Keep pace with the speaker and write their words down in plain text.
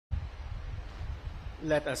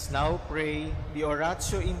Let us now pray the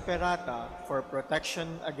Oratio Imperata for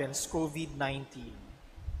protection against COVID-19.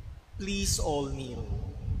 Please all kneel.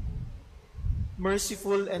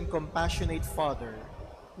 Merciful and compassionate Father,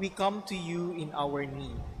 we come to you in our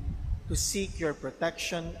need to seek your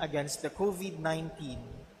protection against the COVID-19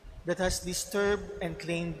 that has disturbed and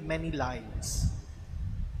claimed many lives.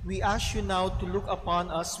 We ask you now to look upon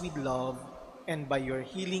us with love and by your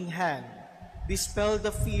healing hand, dispel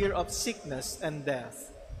the fear of sickness and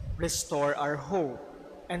death, restore our hope,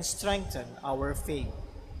 and strengthen our faith.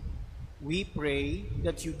 We pray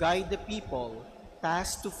that you guide the people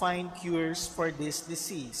tasked to find cures for this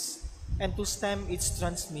disease and to stem its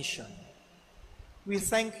transmission. We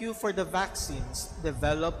thank you for the vaccines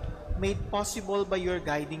developed, made possible by your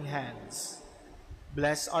guiding hands.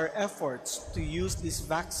 Bless our efforts to use these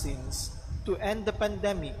vaccines to end the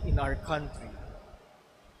pandemic in our country.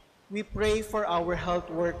 We pray for our health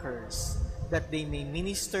workers that they may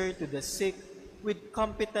minister to the sick with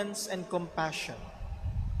competence and compassion.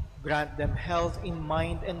 Grant them health in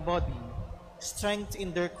mind and body, strength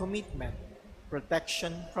in their commitment,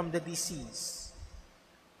 protection from the disease.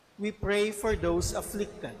 We pray for those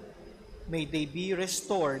afflicted. May they be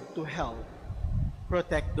restored to health.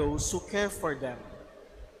 Protect those who care for them.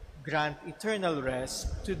 Grant eternal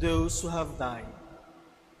rest to those who have died.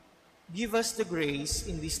 Give us the grace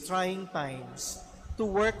in these trying times to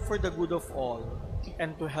work for the good of all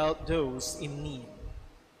and to help those in need.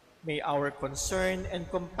 May our concern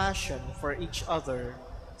and compassion for each other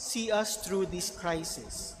see us through this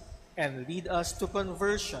crisis and lead us to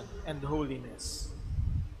conversion and holiness.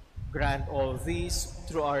 Grant all this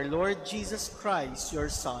through our Lord Jesus Christ, your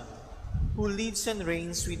Son, who lives and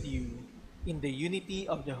reigns with you in the unity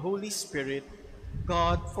of the Holy Spirit,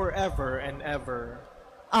 God forever and ever.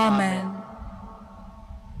 Amen.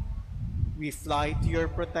 We fly to your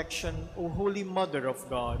protection, O Holy Mother of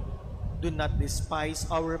God. Do not despise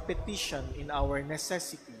our petition in our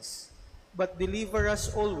necessities, but deliver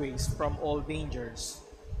us always from all dangers,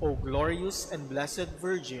 O glorious and blessed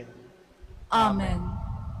Virgin. Amen.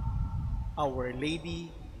 Our Lady,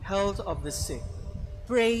 health of the sick.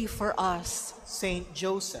 Pray for us. Saint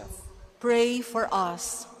Joseph. Pray for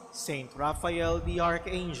us. Saint Raphael the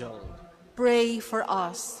Archangel. Pray for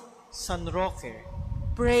us. San Roque.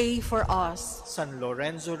 Pray for us. San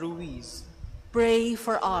Lorenzo Ruiz. Pray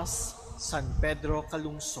for us. San Pedro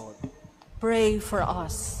Calungsod. Pray for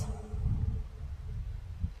us.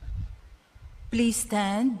 Please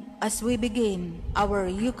stand as we begin our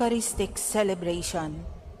Eucharistic celebration.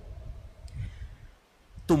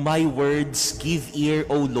 To my words give ear,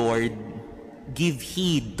 O Lord. Give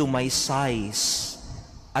heed to my sighs.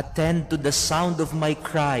 Attend to the sound of my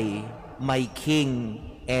cry, my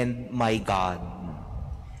King and my God.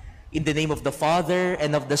 In the name of the Father,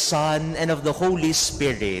 and of the Son, and of the Holy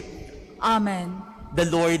Spirit. Amen. The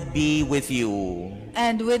Lord be with you.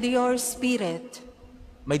 And with your spirit.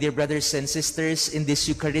 My dear brothers and sisters, in this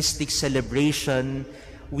Eucharistic celebration,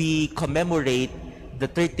 we commemorate the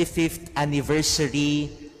 35th anniversary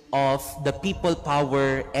of the People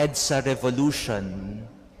Power EDSA Revolution.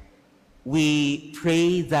 We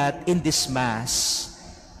pray that in this Mass,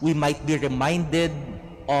 we might be reminded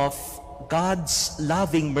of God's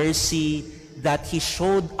loving mercy that He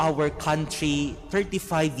showed our country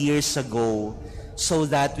 35 years ago so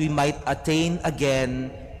that we might attain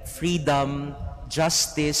again freedom,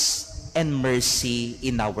 justice, and mercy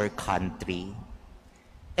in our country.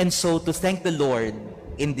 And so to thank the Lord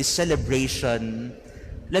in this celebration,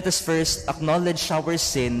 let us first acknowledge our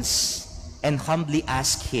sins and humbly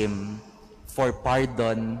ask Him for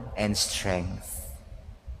pardon and strength.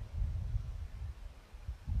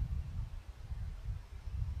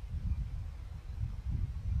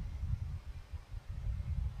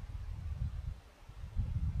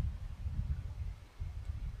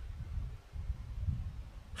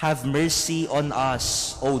 Have mercy on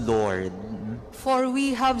us, O Lord. For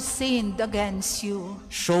we have sinned against you.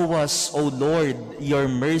 Show us, O Lord, your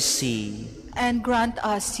mercy. And grant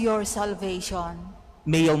us your salvation.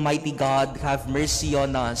 May Almighty God have mercy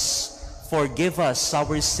on us, forgive us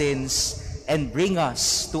our sins, and bring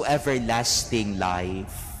us to everlasting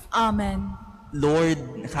life. Amen. Lord,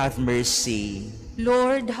 have mercy.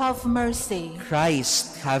 Lord, have mercy.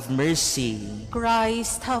 Christ, have mercy.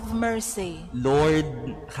 Christ, have mercy. Lord,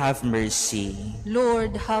 have mercy.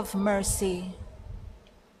 Lord, have mercy.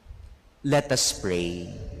 Let us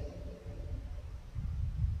pray.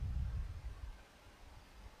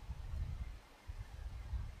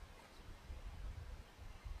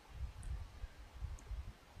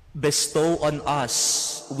 Bestow on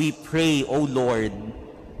us, we pray, O Lord,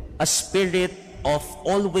 a spirit of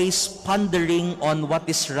always pondering on what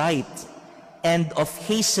is right and of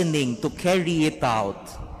hastening to carry it out.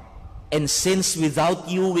 And since without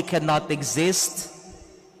you we cannot exist,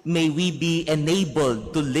 may we be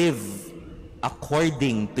enabled to live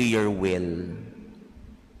according to your will.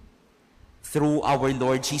 Through our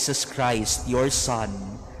Lord Jesus Christ, your Son,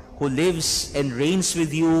 who lives and reigns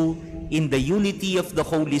with you in the unity of the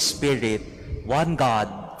Holy Spirit, one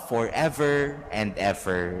God, forever and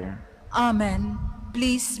ever. Amen.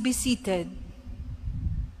 Please be seated.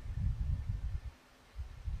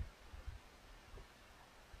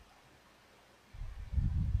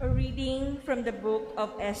 A reading from the book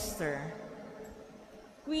of Esther.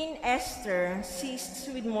 Queen Esther,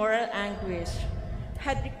 seized with moral anguish,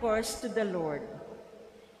 had recourse to the Lord.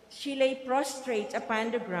 She lay prostrate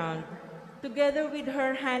upon the ground, together with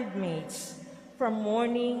her handmaids, from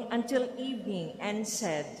morning until evening, and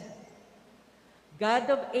said, God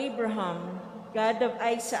of Abraham, God of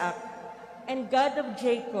Isaac, and God of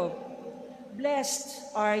Jacob, blessed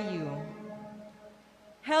are you.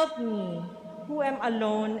 Help me, who am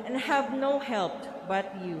alone and have no help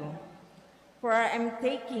but you, for I am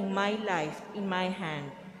taking my life in my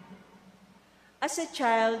hand. As a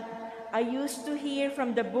child, I used to hear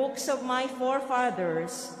from the books of my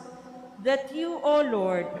forefathers that you, O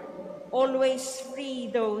Lord, always free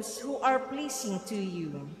those who are pleasing to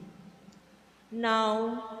you.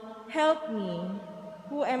 Now, help me,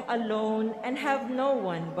 who am alone and have no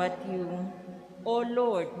one but you, O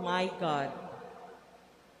Lord my God.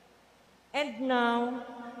 And now,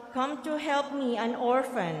 come to help me, an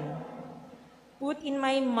orphan. Put in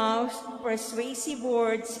my mouth persuasive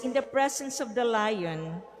words in the presence of the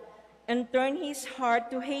lion, and turn his heart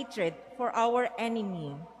to hatred for our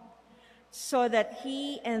enemy, so that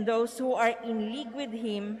he and those who are in league with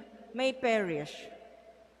him may perish.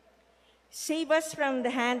 Save us from the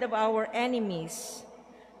hand of our enemies.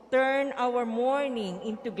 Turn our mourning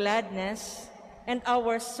into gladness, and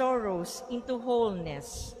our sorrows into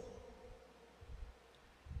wholeness.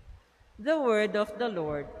 The word of the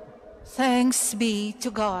Lord. Thanks be to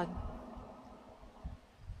God.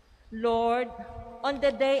 Lord, on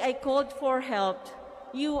the day I called for help,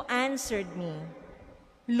 you answered me.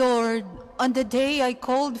 Lord, on the day I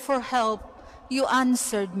called for help, you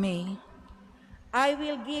answered me. I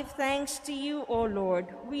will give thanks to you, O Lord,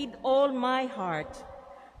 with all my heart,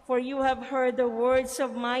 for you have heard the words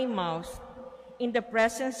of my mouth. In the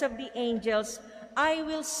presence of the angels, I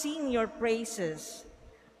will sing your praises.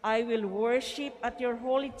 I will worship at your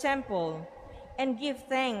holy temple and give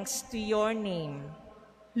thanks to your name.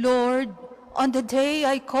 Lord, on the day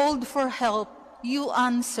I called for help, you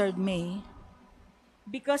answered me.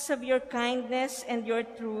 Because of your kindness and your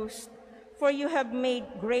truth, for you have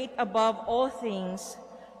made great above all things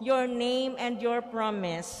your name and your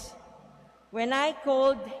promise. When I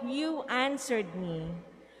called, you answered me.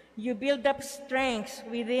 You build up strength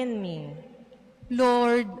within me.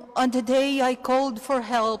 Lord, on the day I called for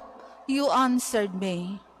help, you answered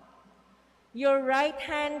me. Your right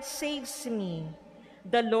hand saves me.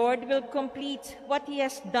 The Lord will complete what he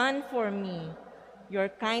has done for me. Your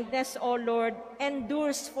kindness, O Lord,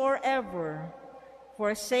 endures forever.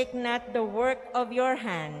 Forsake not the work of your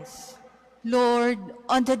hands. Lord,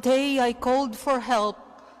 on the day I called for help,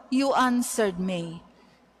 you answered me.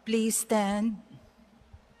 Please stand.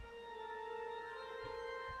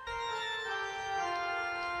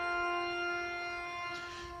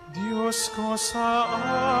 Diyos ko sa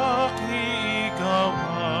aking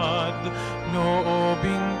igawad,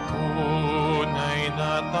 loobing tunay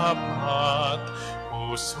na tapat,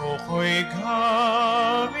 puso ko'y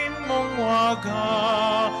gawin mong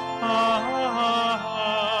wagas,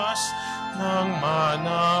 nang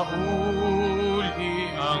manauli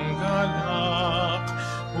ang galak,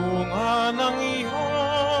 bunga ng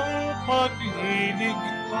iyong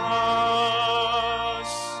pagliligtas.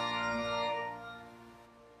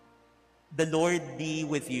 The Lord be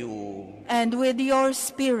with you. And with your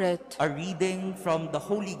spirit. A reading from the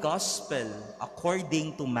Holy Gospel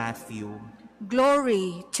according to Matthew.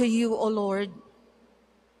 Glory to you, O Lord.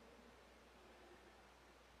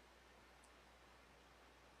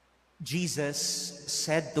 Jesus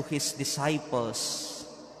said to his disciples,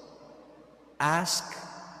 "Ask,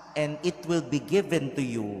 and it will be given to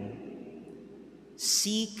you.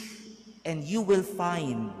 Seek, and you will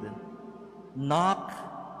find. Knock,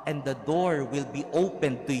 and the door will be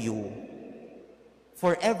opened to you.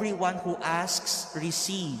 For everyone who asks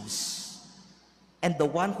receives, and the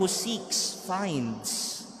one who seeks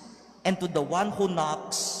finds, and to the one who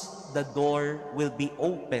knocks the door will be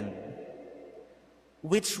opened.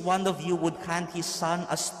 Which one of you would hand his son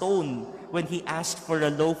a stone when he asked for a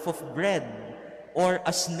loaf of bread? or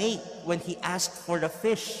a snake when he asked for a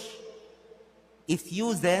fish? If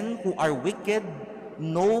you then, who are wicked,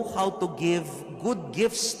 know how to give good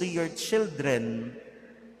gifts to your children,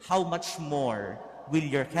 how much more will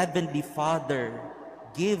your heavenly Father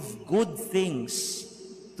give good things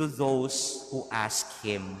to those who ask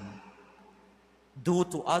him? Do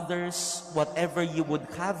to others whatever you would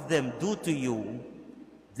have them do to you.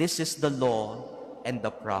 This is the law and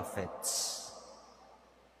the prophets.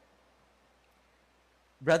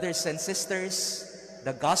 Brothers and sisters,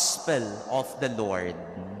 the gospel of the Lord.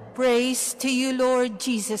 Praise to you, Lord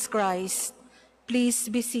Jesus Christ. Please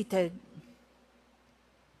be seated.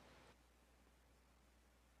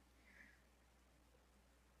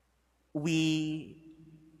 We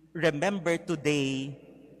remember today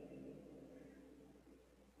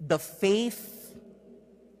the faith,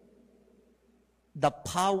 the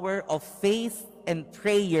power of faith and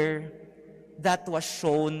prayer that was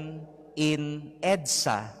shown in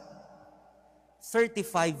EDSA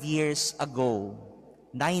 35 years ago,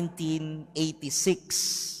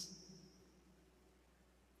 1986.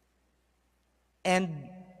 And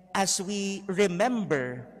as we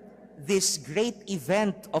remember this great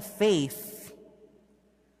event of faith,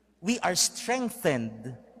 we are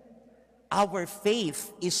strengthened. Our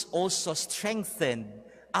faith is also strengthened.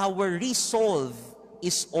 Our resolve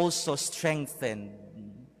is also strengthened.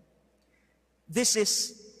 This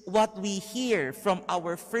is what we hear from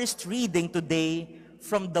our first reading today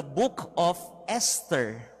from the book of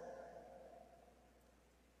Esther.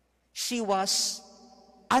 She was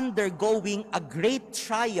undergoing a great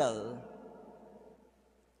trial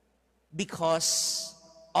because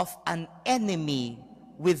of an enemy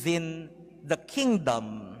within the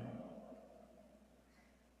kingdom.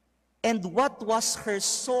 And what was her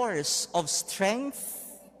source of strength?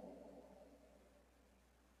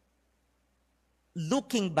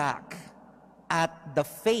 Looking back at the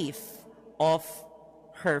faith of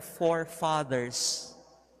her forefathers.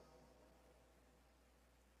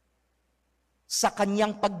 Sa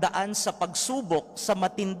kanyang pagdaan sa pagsubok, sa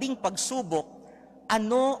matinding pagsubok,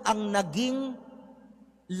 ano ang naging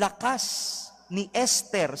lakas ni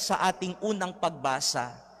Esther sa ating unang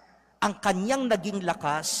pagbasa? Ang kanyang naging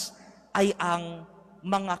lakas ay ang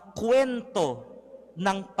mga kwento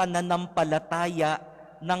ng pananampalataya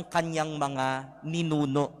ng kanyang mga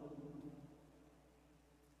ninuno.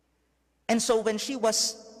 And so when she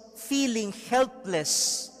was feeling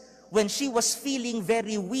helpless, when she was feeling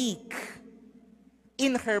very weak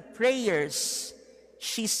in her prayers,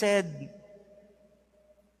 she said,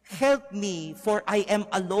 "Help me, for I am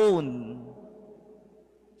alone."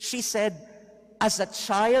 She said, "As a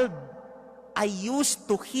child, I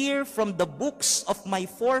used to hear from the books of my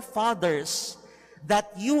forefathers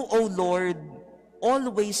that you, O Lord,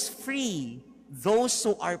 always free those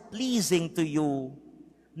who are pleasing to you.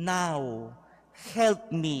 Now,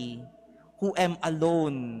 help me, who am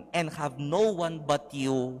alone and have no one but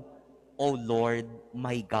you, O Lord,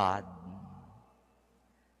 my God."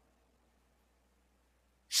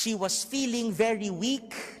 She was feeling very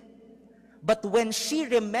weak, but when she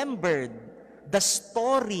remembered the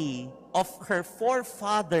story of her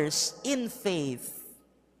forefathers in faith,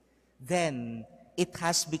 then it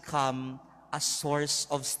has become a source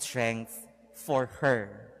of strength for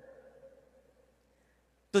her.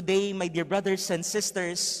 Today, my dear brothers and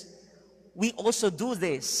sisters, we also do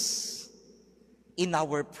this in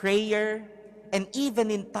our prayer, and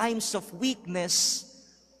even in times of weakness,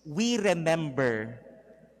 we remember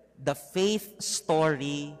the faith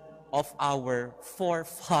story of our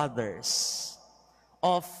forefathers,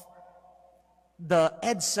 of the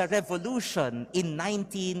EDSA revolution in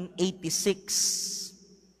 1986.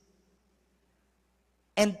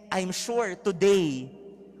 And I'm sure today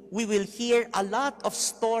we will hear a lot of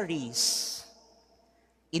stories.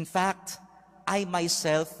 In fact, I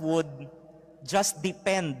myself would just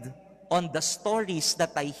depend on the stories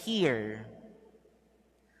that I hear.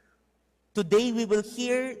 Today we will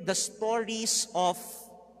hear the stories of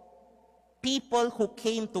people who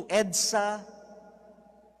came to EDSA,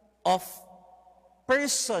 of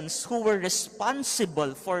persons who were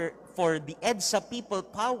responsible for the EDSA People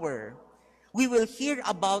Power. We will hear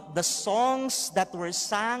about the songs that were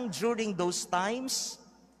sang during those times.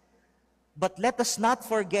 But let us not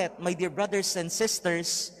forget, my dear brothers and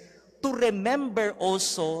sisters, to remember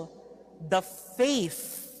also the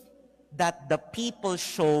faith that the people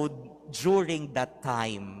showed during that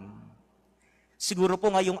time. Siguro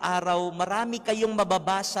po ngayong araw, marami kayong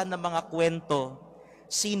mababasa ng mga kwento.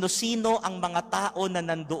 Sino-sino ang mga tao na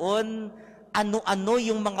nandoon, ano-ano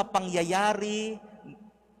yung mga pangyayari,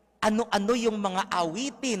 ano-ano yung mga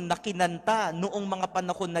awitin na kinanta noong mga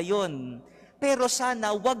panahon na yon. Pero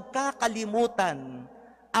sana huwag kakalimutan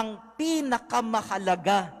ang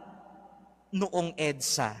pinakamahalaga noong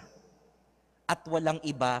EDSA at walang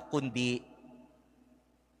iba kundi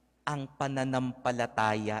ang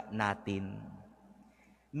pananampalataya natin.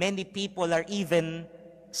 Many people are even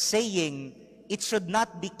saying it should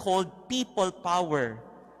not be called people power,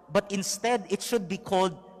 but instead it should be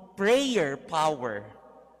called prayer power.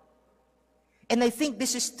 And I think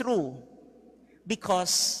this is true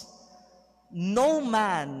because no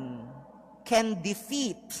man can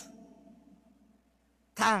defeat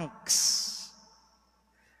tanks.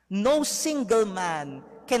 No single man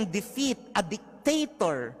can defeat a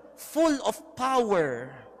dictator full of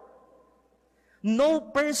power. No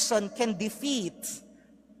person can defeat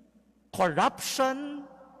corruption,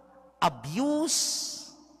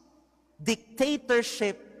 abuse,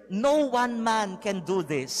 dictatorship. No one man can do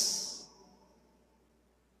this.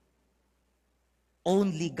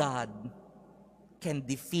 Only God can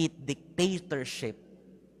defeat dictatorship.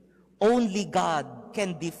 Only God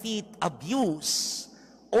can defeat abuse.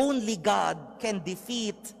 Only God can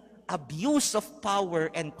defeat abuse of power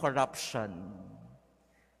and corruption.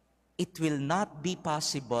 It will not be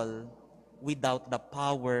possible without the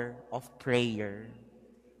power of prayer.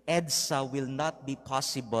 EDSA will not be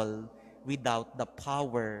possible without the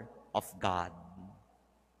power of God.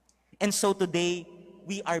 And so today,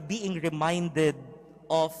 we are being reminded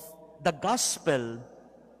of the gospel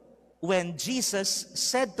when Jesus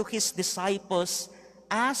said to his disciples,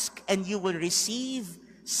 "Ask and you will receive,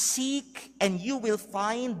 seek and you will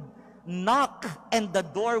find, knock and the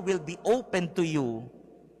door will be opened to you."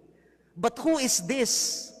 But who is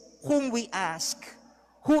this whom we ask?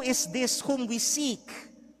 Who is this whom we seek?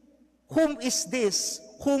 Whom is this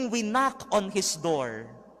whom we knock on his door?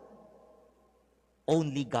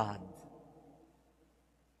 Only God.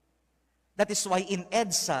 That is why in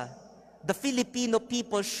EDSA, the Filipino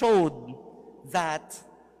people showed that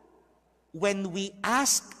when we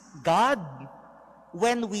ask God,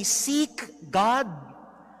 when we seek God,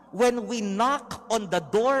 when we knock on the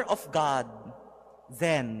door of God,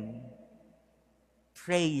 then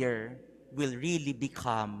prayer will really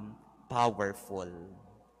become powerful.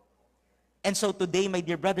 And so today, my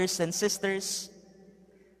dear brothers and sisters,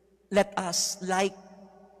 let us, like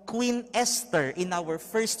Queen Esther in our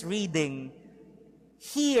first reading,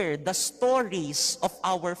 hear the stories of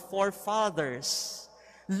our forefathers.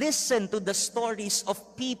 Listen to the stories of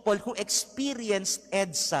people who experienced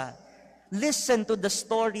EDSA. Listen to the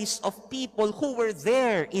stories of people who were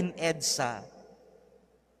there in EDSA.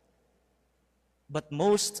 But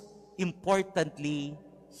most importantly,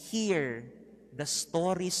 hear the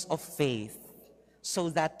stories of faith so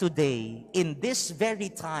that today, in this very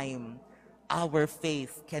time, our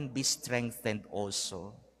faith can be strengthened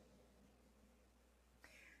also.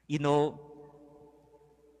 You know,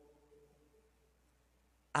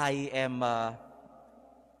 I am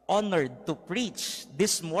honored to preach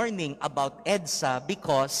this morning about EDSA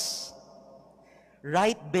because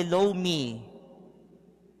right below me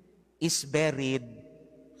is buried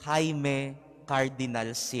Jaime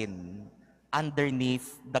Cardinal Sin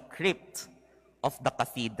underneath the crypt of the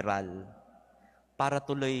cathedral. Para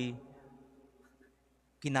tuloy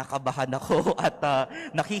kinakabahan ako at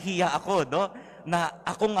nahihiya ako, no? Na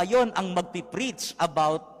ako ngayon ang magpipreach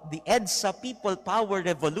about the EDSA People Power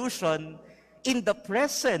Revolution in the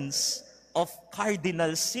presence of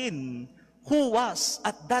Cardinal Sin, who was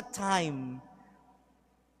at that time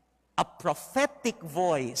a prophetic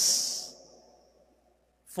voice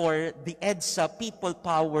for the EDSA People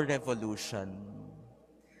Power Revolution.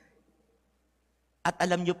 At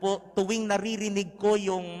alam niyo po, tuwing naririnig ko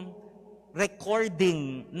yung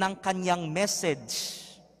recording ng kanyang message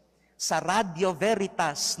sa Radio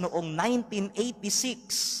Veritas noong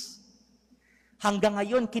 1986. Hanggang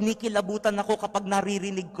ngayon, kinikilabutan ako kapag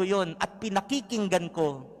naririnig ko yon at pinakikinggan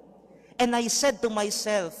ko. And I said to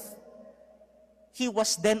myself, he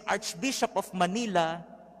was then Archbishop of Manila,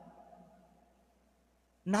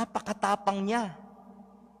 napakatapang niya.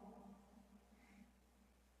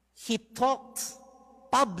 He talked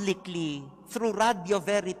publicly through Radio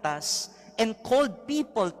Veritas and called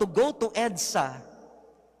people to go to EDSA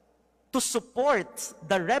to support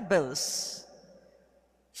the rebels.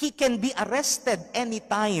 He can be arrested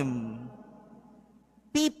anytime.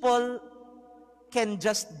 People can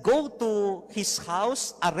just go to his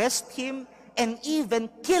house, arrest him, and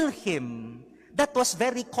even kill him. That was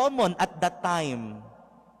very common at that time.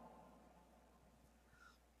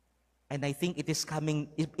 And I think it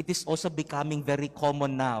is also becoming very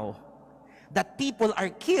common now that people are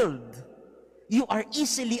killed. You are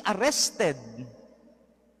easily arrested.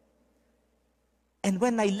 And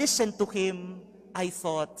when I listened to him, I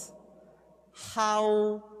thought,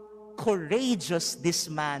 how courageous this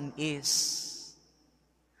man is.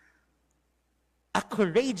 A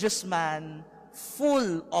courageous man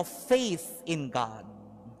full of faith in God.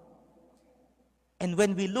 And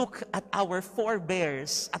when we look at our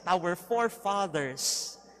forebears, at our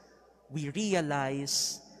forefathers, we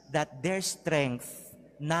realize that their strength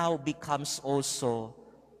now becomes also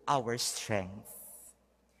our strength.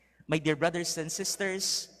 My dear brothers and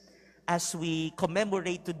sisters, as we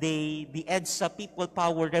commemorate today the EDSA People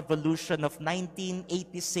Power Revolution of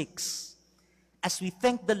 1986, as we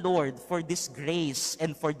thank the Lord for this grace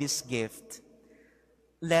and for this gift,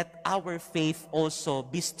 let our faith also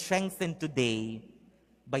be strengthened today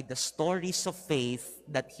by the stories of faith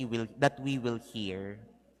that we will hear.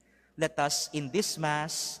 Let us in this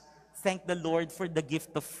Mass thank the Lord for the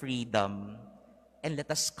gift of freedom, and let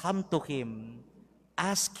us come to Him,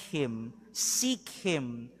 ask Him, seek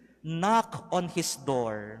Him, knock on His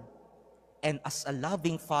door. And as a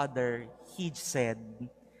loving Father, He said,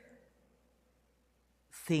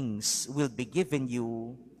 things will be given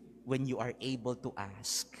you when you are able to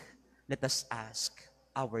ask. Let us ask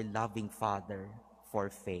our loving Father for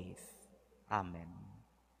faith. Amen.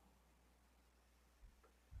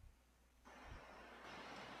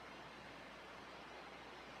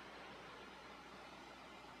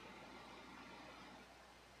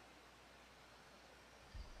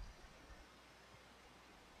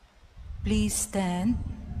 Please stand.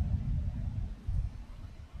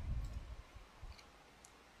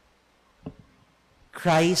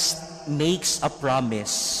 Christ makes a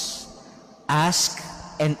promise. Ask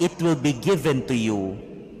and it will be given to you.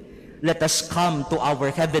 Let us come to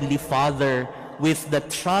our Heavenly Father with the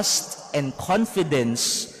trust and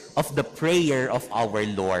confidence of the prayer of our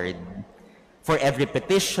Lord. For every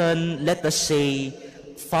petition, let us say,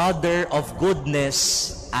 Father of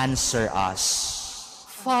goodness, answer us.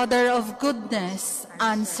 Father of goodness,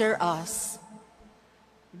 answer us.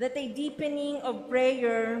 That a deepening of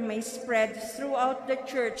prayer may spread throughout the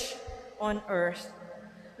Church on earth,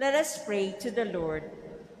 let us pray to the Lord.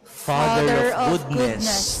 Father of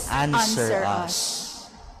goodness, answer us.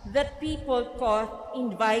 That people caught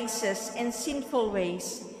in vices and sinful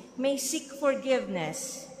ways may seek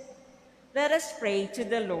forgiveness, let us pray to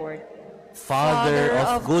the Lord. Father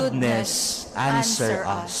of goodness, answer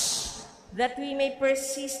us. That we may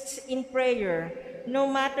persist in prayer, no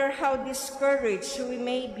matter how discouraged we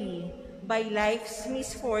may be by life's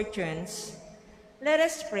misfortunes, let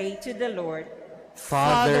us pray to the Lord.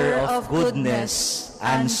 Father of goodness,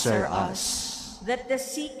 answer us. That the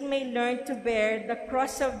sick may learn to bear the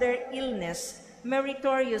cross of their illness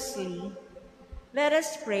meritoriously, let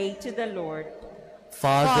us pray to the Lord.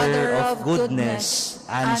 Father of goodness,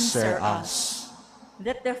 answer us.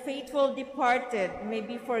 That the faithful departed may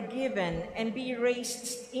be forgiven and be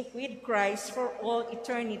raised with Christ for all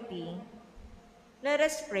eternity, let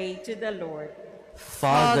us pray to the Lord.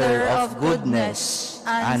 Father of goodness,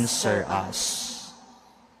 answer us.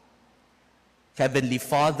 Heavenly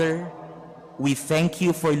Father, we thank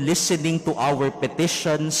you for listening to our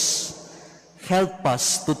petitions. Help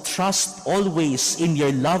us to trust always in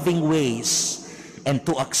your loving ways and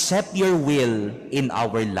to accept your will in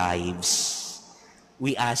our lives.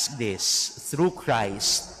 We ask this through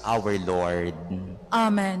Christ our Lord.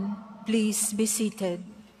 Amen. Please be seated.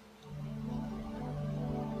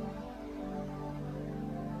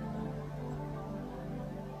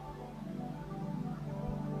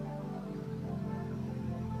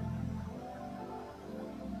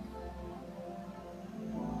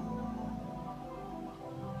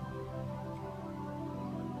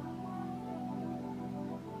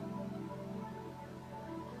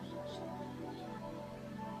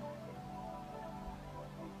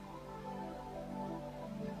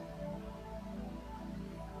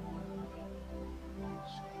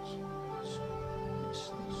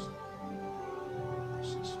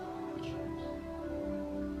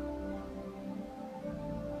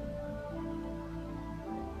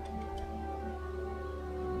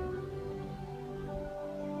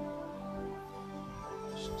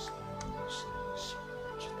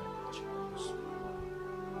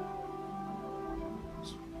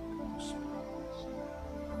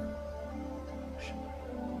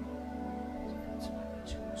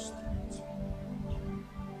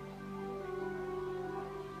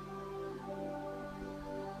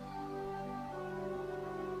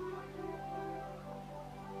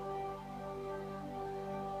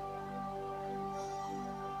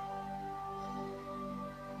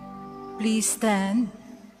 Please stand.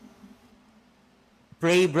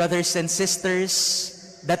 Pray, brothers and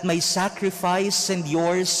sisters, that my sacrifice and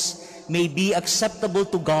yours may be acceptable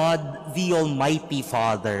to God, the Almighty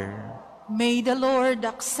Father. May the Lord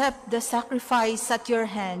accept the sacrifice at your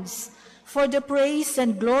hands for the praise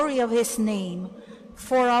and glory of his name,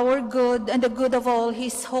 for our good and the good of all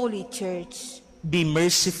his holy church. Be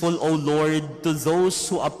merciful, O Lord, to those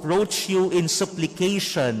who approach you in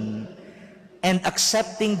supplication, and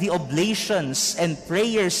accepting the oblations and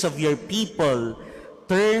prayers of your people,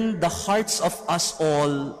 turn the hearts of us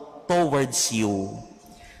all towards you.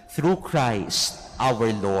 Through Christ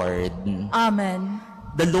our Lord. Amen.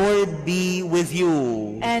 The Lord be with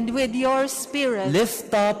you. And with your spirit.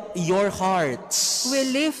 Lift up your hearts. We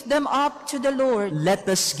lift them up to the Lord. Let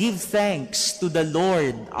us give thanks to the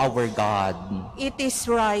Lord our God. It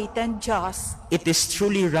is right and just. It is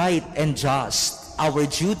truly right and just, our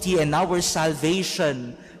duty and our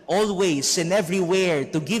salvation, always and everywhere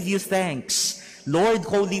to give you thanks, Lord,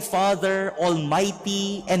 Holy Father,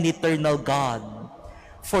 Almighty and Eternal God.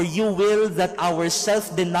 For you will that our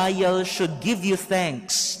self-denial should give you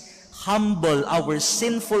thanks, humble our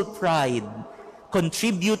sinful pride,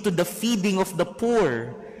 contribute to the feeding of the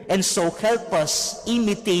poor, and so help us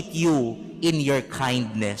imitate you in your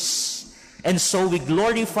kindness. And so we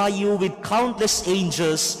glorify you with countless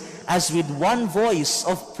angels, as with one voice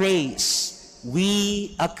of praise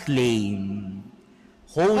we acclaim.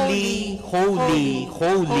 Holy, holy,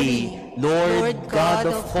 holy, Lord God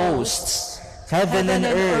of hosts, heaven and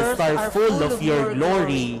earth are full of your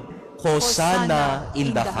glory. Hosanna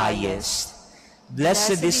in the highest.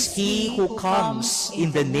 Blessed is he who comes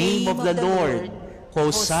in the name of the Lord.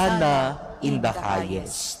 Hosanna in the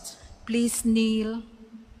highest. Please kneel.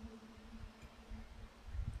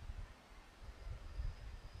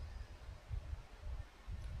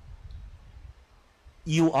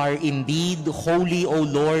 You are indeed holy, O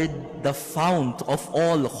Lord, the fount of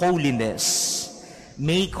all holiness.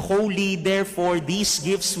 Make holy, therefore, these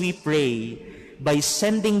gifts, we pray, by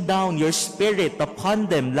sending down your Spirit upon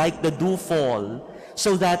them like the dewfall,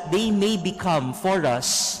 so that they may become for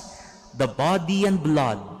us the body and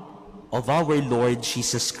blood of our Lord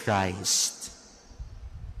Jesus Christ.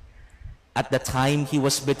 At the time he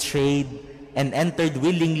was betrayed and entered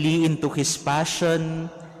willingly into his passion,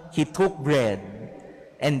 he took bread,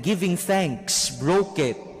 and giving thanks, broke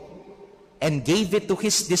it, and gave it to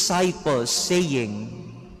his disciples, saying,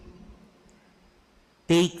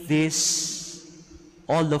 "Take this,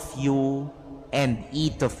 all of you, and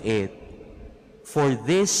eat of it, for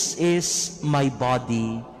this is my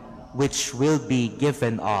body, which will be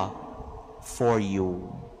given up for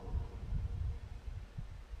you."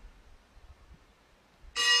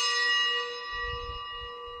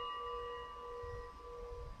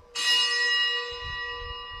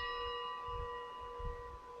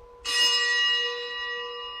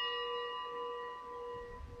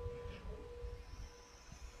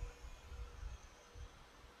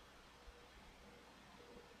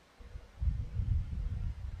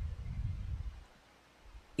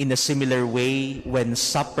 In a similar way, when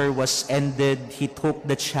supper was ended, he took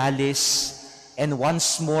the chalice, and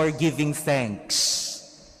once more giving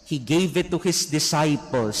thanks, he gave it to his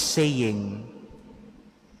disciples, saying,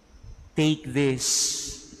 "Take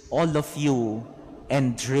this, all of you,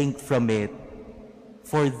 and drink from it,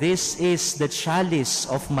 for this is the chalice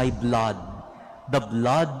of my blood, the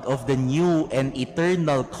blood of the new and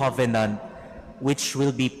eternal covenant, which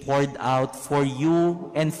will be poured out for you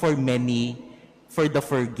and for many, for the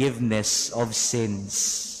forgiveness of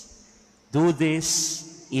sins. Do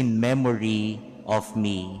this in memory of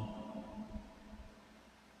me."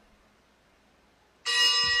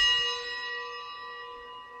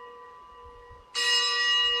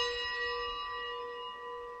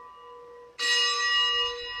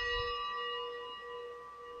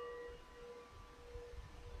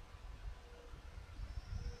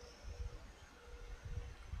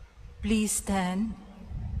 Please stand.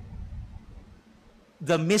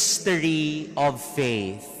 The mystery of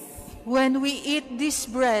faith. When we eat this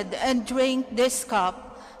bread and drink this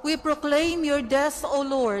cup, we proclaim your death, O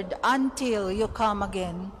Lord, until you come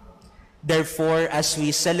again. Therefore, as we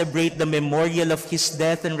celebrate the memorial of his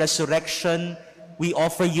death and resurrection, we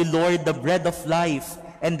offer you, Lord, the bread of life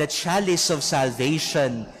and the chalice of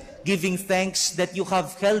salvation, giving thanks that you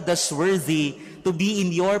have held us worthy to be in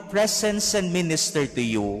your presence and minister to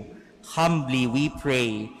you. Humbly we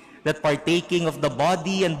pray that partaking of the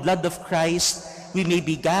body and blood of Christ, we may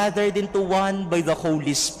be gathered into one by the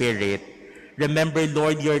Holy Spirit. Remember,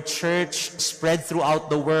 Lord, your church spread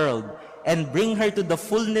throughout the world, and bring her to the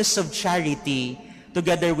fullness of charity,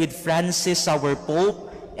 together with Francis, our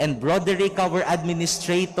Pope, and Broderick, our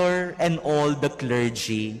administrator, and all the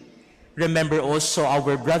clergy. Remember also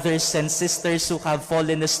our brothers and sisters who have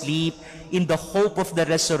fallen asleep in the hope of the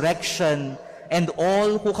resurrection, and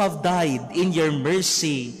all who have died in your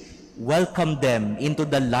mercy. Welcome them into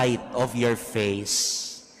the light of your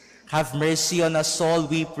face. Have mercy on us all,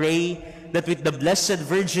 we pray, that with the Blessed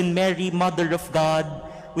Virgin Mary, Mother of God,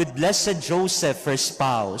 with Blessed Joseph, her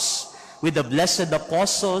spouse, with the blessed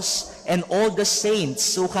apostles and all the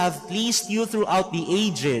saints who have pleased you throughout the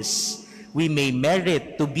ages, we may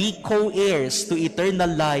merit to be co-heirs to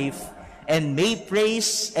eternal life and may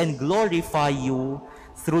praise and glorify you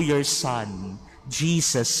through your Son,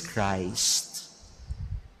 Jesus Christ.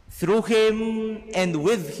 Through him and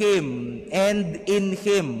with him and in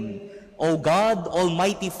him, O God,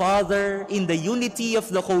 Almighty Father, in the unity of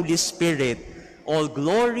the Holy Spirit, all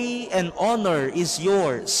glory and honor is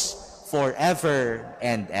yours forever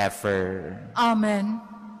and ever. Amen.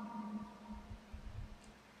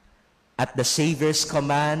 At the Savior's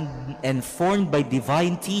command and formed by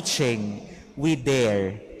divine teaching, we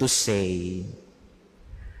dare to say,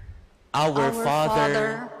 Our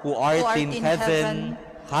Father, who art in heaven,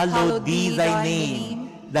 hallowed be thy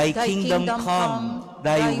name. Thy kingdom come,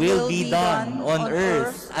 thy will be done on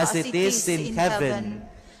earth as it is in heaven.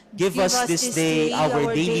 Give us this day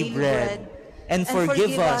our daily bread, and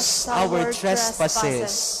forgive us our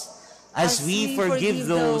trespasses, as we forgive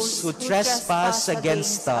those who trespass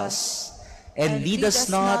against us. And lead us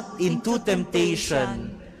not into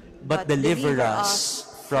temptation, but deliver us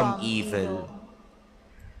from evil.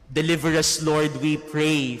 Deliver us, Lord, we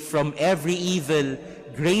pray, from every evil.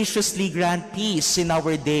 Graciously grant peace in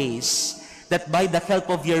our days, that by the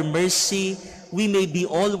help of your mercy, we may be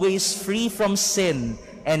always free from sin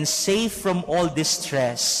and safe from all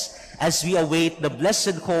distress, as we await the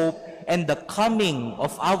blessed hope and the coming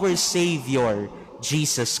of our Savior,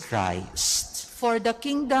 Jesus Christ. For the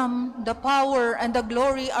kingdom, the power, and the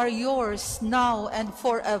glory are yours, now and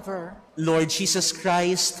forever. Lord Jesus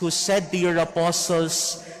Christ, who said to your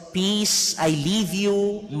apostles, Peace I leave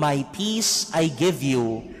you, my peace I give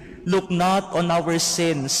you. Look not on our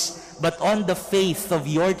sins, but on the faith of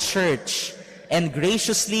your church, and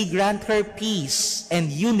graciously grant her peace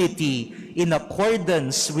and unity in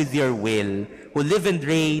accordance with your will, who live and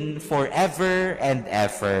reign forever and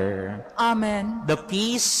ever. Amen. The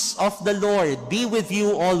peace of the Lord be with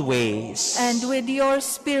you always. And with your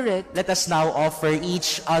spirit. Let us now offer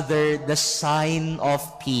each other the sign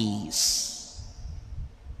of peace.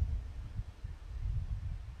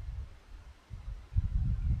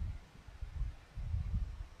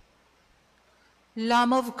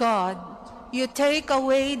 Lamb of God, you take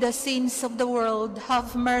away the sins of the world,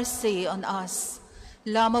 have mercy on us.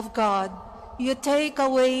 Lamb of God, you take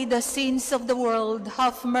away the sins of the world,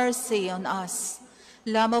 have mercy on us.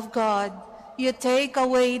 Lamb of God, you take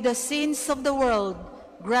away the sins of the world,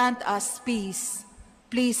 grant us peace.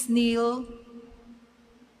 Please kneel.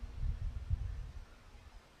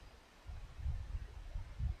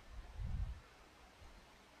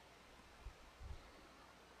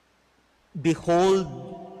 Behold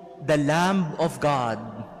the Lamb of God.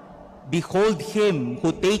 Behold him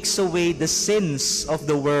who takes away the sins of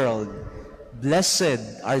the world.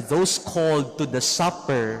 Blessed are those called to the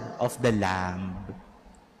supper of the Lamb.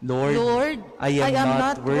 Lord, I am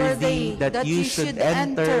not worthy that you should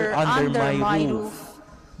enter under my roof,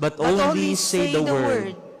 but only say the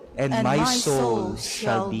word, and my soul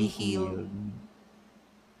shall be healed.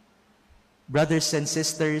 Brothers and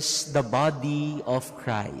sisters, the body of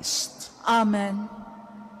Christ. Amen.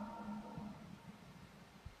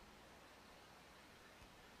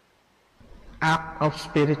 Act of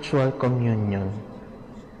spiritual communion.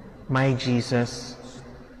 My Jesus,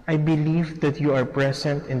 I believe that you are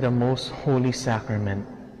present in the most holy sacrament.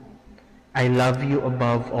 I love you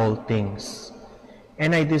above all things,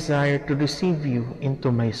 and I desire to receive you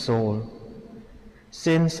into my soul.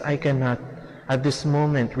 Since I cannot at this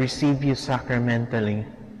moment receive you sacramentally,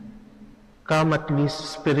 come at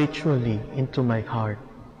least spiritually into my heart.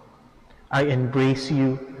 I embrace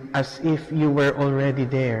you as if you were already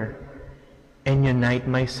there, and unite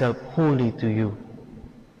myself wholly to you.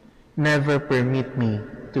 Never permit me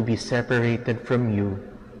to be separated from you.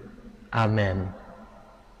 Amen.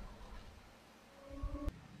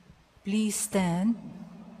 Please stand.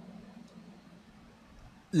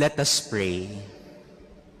 Let us pray.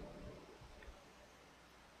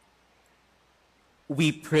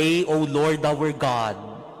 We pray, O Lord our God,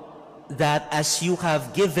 that as you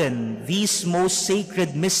have given these most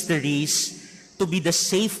sacred mysteries to be the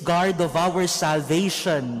safeguard of our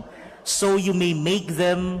salvation, so you may make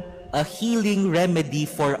them a healing remedy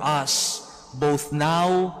for us, both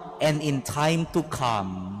now and in time to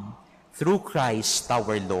come. through Christ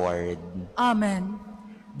our Lord. Amen.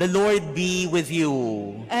 The Lord be with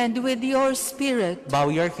you. And with your spirit.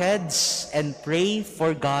 Bow your heads and pray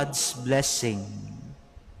for God's blessing.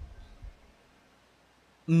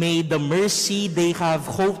 May the mercy they have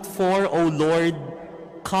hoped for, O Lord,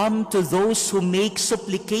 come to those who make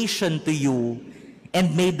supplication to you,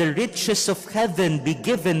 and may the riches of heaven be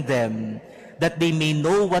given them, that they may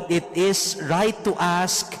know what it is right to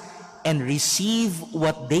ask and receive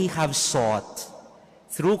what they have sought.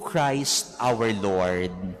 Through Christ our Lord.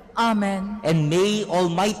 Amen. And may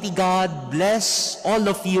Almighty God bless all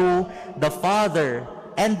of you, the Father,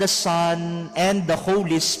 and the Son, and the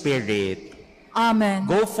Holy Spirit. Amen.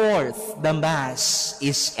 Go forth, the Mass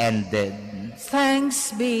is ended.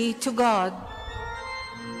 Thanks be to God.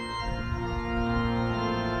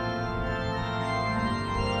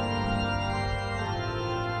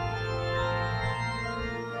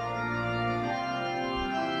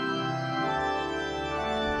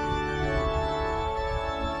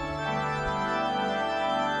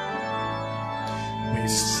 We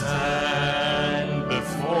stand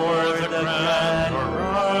before the grand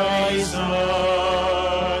horizon,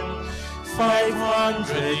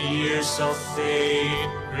 500 years of faith,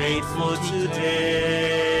 grateful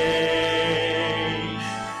today.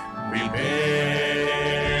 We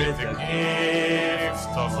bear the gift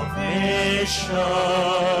of a mission,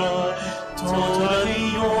 totally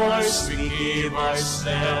yours we give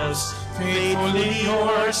ourselves, faithfully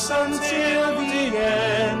yours until the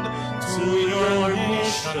end. To your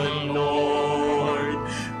mission, Lord,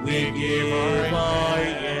 we give